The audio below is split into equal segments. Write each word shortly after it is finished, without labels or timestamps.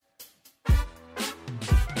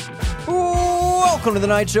Welcome to the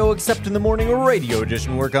night show, except in the morning radio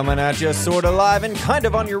edition. We're coming at you sort of live and kind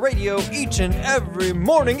of on your radio each and every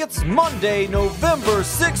morning. It's Monday, November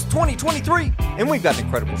 6th, 2023, and we've got an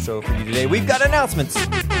incredible show for you today. We've got announcements,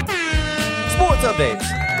 sports updates,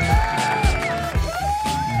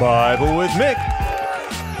 Bible with Mick,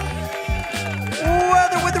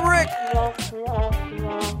 weather with Rick,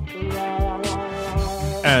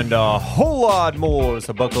 and a whole lot more.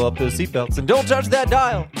 So buckle up those seatbelts and don't touch that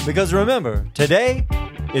dial, because remember, today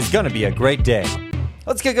is going to be a great day.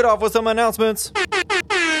 Let's kick it off with some announcements.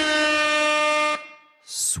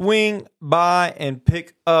 Swing by and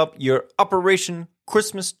pick up your Operation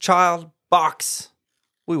Christmas Child box.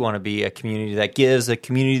 We want to be a community that gives, a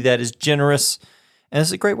community that is generous, and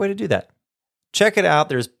it's a great way to do that. Check it out.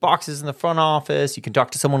 There's boxes in the front office. You can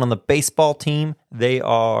talk to someone on the baseball team. They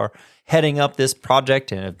are heading up this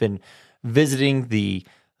project and have been visiting the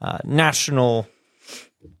national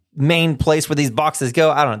main place where these boxes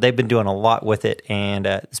go. I don't know. They've been doing a lot with it, and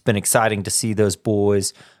it's been exciting to see those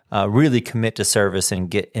boys really commit to service and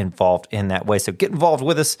get involved in that way. So get involved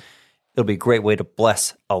with us. It'll be a great way to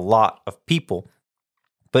bless a lot of people.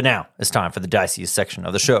 But now it's time for the diciest section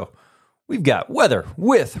of the show. We've got Weather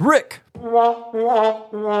with Rick.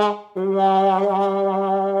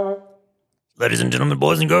 Ladies and gentlemen,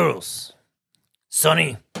 boys and girls,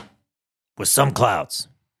 sunny with some clouds.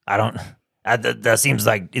 That seems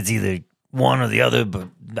like it's either one or the other, but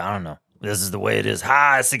I don't know. This is the way it is.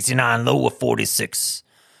 High 69, low of 46.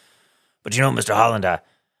 But you know, Mr. Holland, I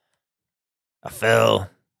fell,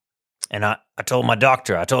 and I told my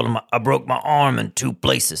doctor, I told him I broke my arm in 2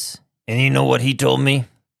 places. And you know what he told me?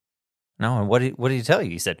 No, and what did he tell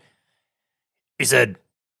you? He said,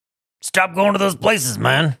 stop going to those places,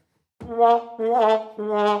 man. I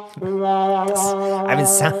mean,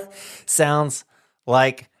 sounds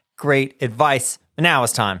like great advice. Now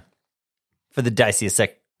it's time for the diciest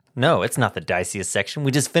section. No, it's not the diciest section.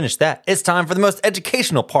 We just finished that. It's time for the most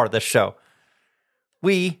educational part of the show.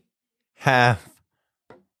 We have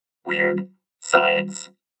Weird Science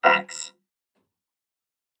Facts.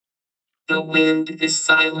 The wind is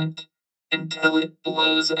silent until it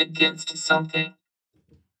blows against something.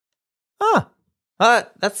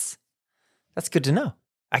 That's good to know.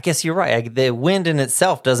 I guess you're right. The wind in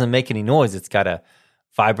itself doesn't make any noise. It's got to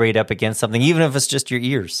vibrate up against something, even if it's just your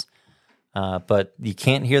ears. But you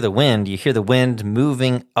can't hear the wind. You hear the wind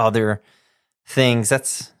moving other things.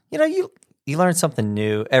 That's, you learn something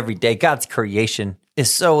new every day. God's creation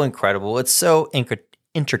is so incredible. It's so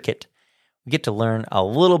intricate. We get to learn a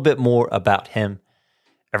little bit more about Him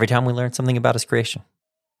every time we learn something about His creation.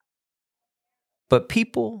 But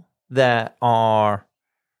people that are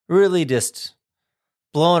really just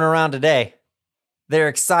blowing around today, they're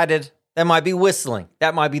excited. That might be whistling.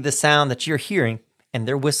 That might be the sound that you're hearing, and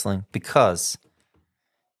they're whistling because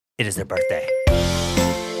it is their birthday.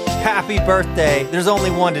 Happy birthday. There's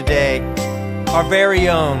only one today. Our very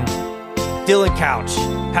own Dylan Couch.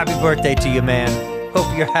 Happy birthday to you, man.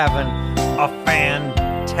 Hope you're having a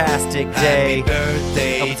fantastic day. Happy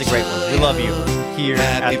birthday. Hope it's a great one. We love you here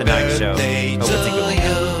at the night show. Hope it's a good one.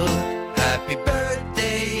 Happy birthday.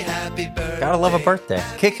 Gotta love a birthday.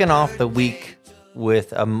 Kicking off the week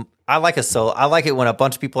with I like it when a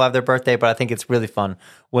bunch of people have their birthday, but I think it's really fun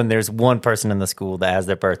when there's one person in the school that has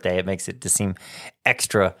their birthday. It makes it to seem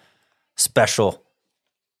extra special.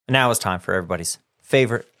 Now it's time for everybody's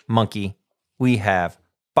favorite monkey. We have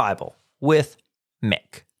Bible with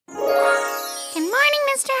Mick. Good morning,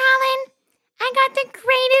 Mr. Holland. I got the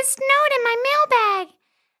greatest note in my mailbag.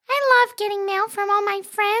 I love getting mail from all my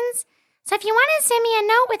friends. So if you want to send me a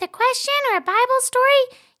note with a question or a Bible story,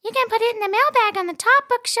 you can put it in the mailbag on the top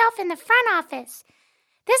bookshelf in the front office.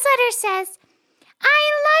 This letter says, I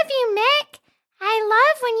love you, Mick. I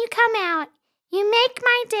love when you come out. You make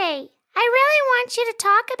my day. I really want you to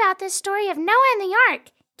talk about the story of Noah and the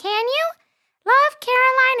Ark. Can you? Love,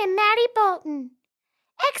 Caroline and Maddie Bolton.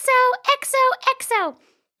 XOXOXO.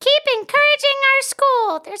 Keep encouraging our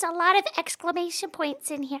school. There's a lot of exclamation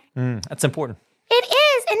points in here. That's important. It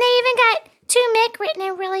is, and they even got to Mick written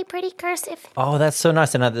in really pretty cursive. Oh, that's so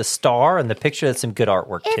nice. And the star and the picture, that's some good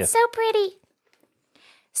artwork, too. It's so pretty.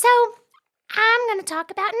 So, I'm going to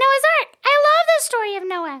talk about Noah's Ark. I love the story of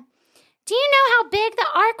Noah. Do you know how big the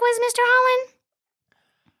ark was, Mr. Holland?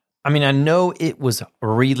 I mean, I know it was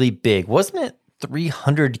really big. Wasn't it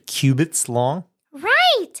 300 cubits long?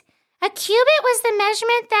 Right. A cubit was the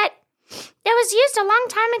measurement that was used a long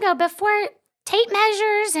time ago before tape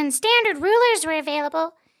measures and standard rulers were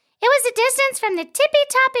available. It was the distance from the tippy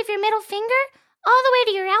top of your middle finger all the way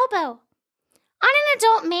to your elbow. On an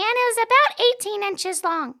adult man, it was about 18 inches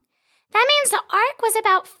long. That means the ark was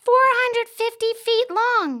about 450 feet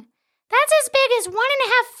long. That's as big as 1.5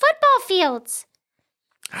 football fields.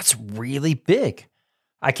 That's really big.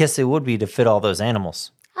 I guess it would be to fit all those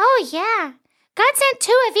animals. Oh, yeah. God sent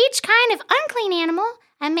 2 of each kind of unclean animal,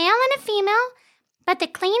 a male and a female. But the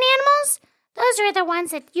clean animals, those are the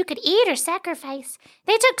ones that you could eat or sacrifice.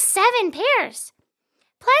 They took 7 pairs.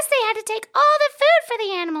 Plus, they had to take all the food for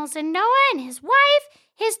the animals, and Noah and his wife,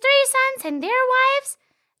 his 3 sons and their wives.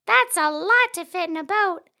 That's a lot to fit in a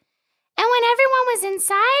boat. And when everyone was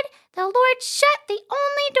inside, the Lord shut the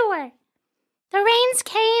only door. The rains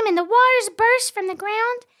came and the waters burst from the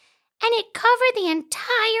ground, and it covered the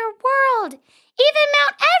entire world. Even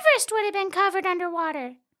Mount Everest would have been covered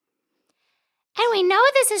underwater. And we know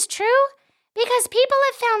this is true because people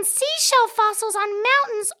have found seashell fossils on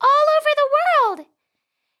mountains all over the world.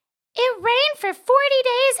 It rained for 40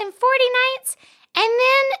 days and 40 nights, and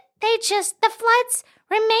then the floods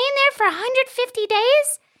remained there for 150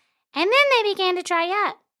 days, and then they began to dry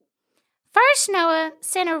up. First, Noah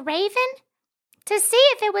sent a raven to see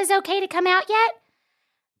if it was okay to come out yet,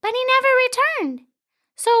 but he never returned.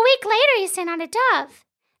 So a week later, he sent out a dove.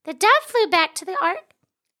 The dove flew back to the ark.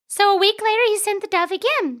 So a week later, he sent the dove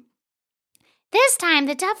again. This time,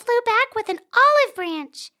 the dove flew back with an olive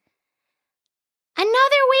branch.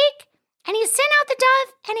 Another week, and he sent out the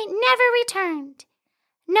dove, and it never returned.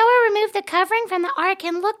 Noah removed the covering from the ark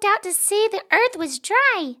and looked out to see the earth was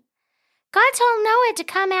dry. God told Noah to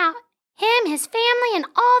come out, him, his family, and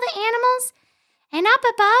all the animals. And up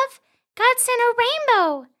above, God sent a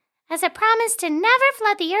rainbow as a promise to never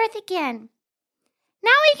flood the earth again.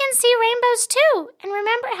 Now we can see rainbows too and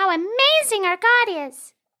remember how amazing our God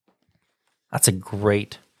is. That's a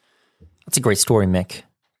great story, Mick.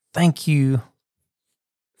 Thank you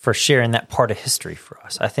for sharing that part of history for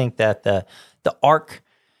us. I think that the ark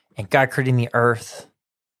and God creating the earth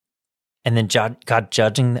and then God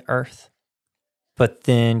judging the earth, but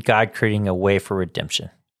then God creating a way for redemption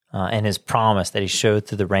and his promise that he showed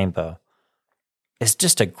through the rainbow is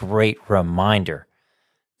just a great reminder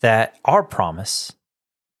that our promise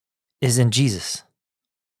is in Jesus,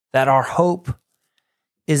 that our hope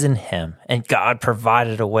is in him, and God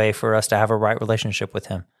provided a way for us to have a right relationship with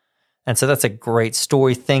him. And so that's a great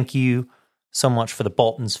story. Thank you so much for the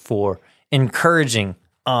Boltons for encouraging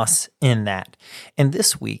us in that. And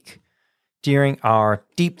this week, during our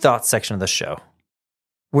Deep Thoughts section of the show,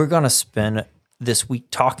 we're going to spend this week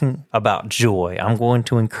talking about joy. I'm going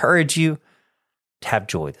to encourage you to have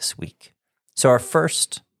joy this week. So our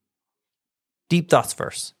first Deep Thoughts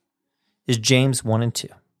verse is James 1 and 2.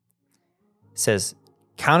 It says,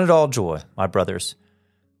 "Count it all joy, my brothers,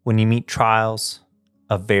 when you meet trials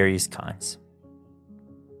of various kinds."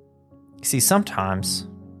 You see, sometimes,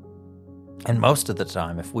 and most of the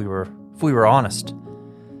time, if we were honest,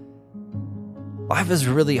 life is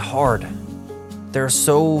really hard. There are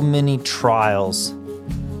so many trials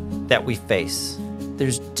that we face.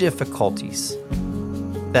 There's difficulties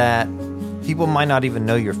that people might not even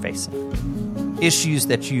know you're facing. Issues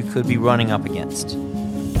that you could be running up against.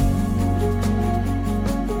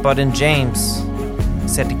 But in James, he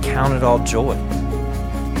said to count it all joy.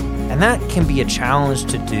 And that can be a challenge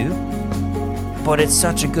to do, but it's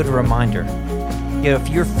such a good reminder. You know, if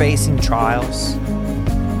you're facing trials,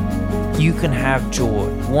 you can have joy.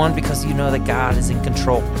 One, because you know that God is in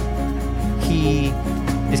control. He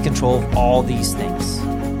is in control of all these things.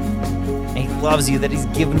 And he loves you, that he's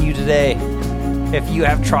given you today. If you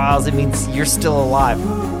have trials, it means you're still alive,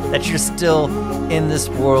 that you're still in this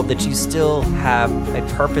world, that you still have a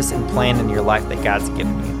purpose and plan in your life that God's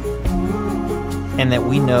given you. And that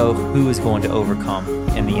we know who is going to overcome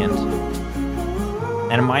in the end.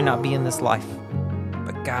 And it might not be in this life,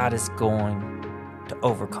 but God is going to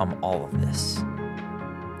overcome all of this.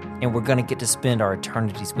 And we're going to get to spend our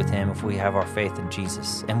eternities with him if we have our faith in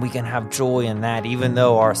Jesus. And we can have joy in that, even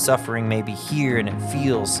though our suffering may be here and it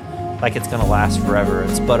feels like it's going to last forever.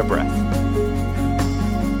 It's but a breath.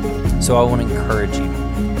 So I want to encourage you.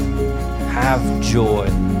 Have joy.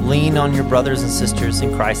 Lean on your brothers and sisters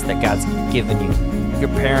in Christ that God's given you. Your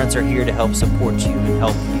parents are here to help support you and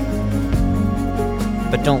help you.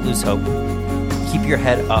 But don't lose hope. Keep your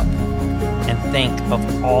head up and think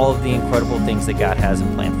of all of the incredible things that God has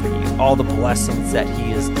in plan for you. All the blessings that he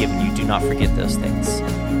has given you. Do not forget those things,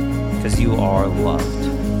 because you are loved.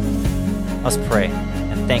 Let's pray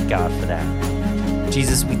and thank God for that.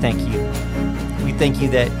 Jesus, we thank you. We thank you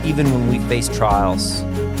that even when we face trials,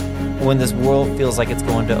 when this world feels like it's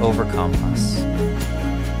going to overcome us,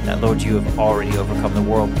 that, Lord, you have already overcome the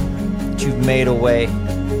world. That you've made a way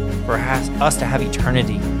for us to have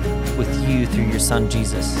eternity with you through your Son,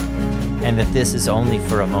 Jesus, and that this is only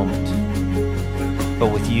for a moment.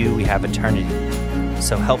 but with you we have eternity.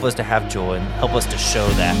 So help us to have joy and help us to show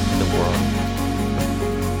that to the world.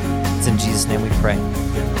 It's in Jesus' name we pray.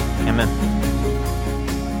 Amen.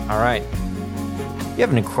 All right. You have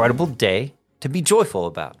an incredible day to be joyful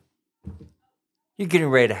about. You're getting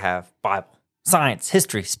ready to have Bible, science,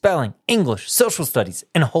 history, spelling, English, social studies,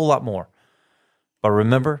 and a whole lot more. But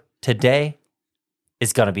remember, today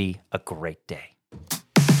is going to be a great day.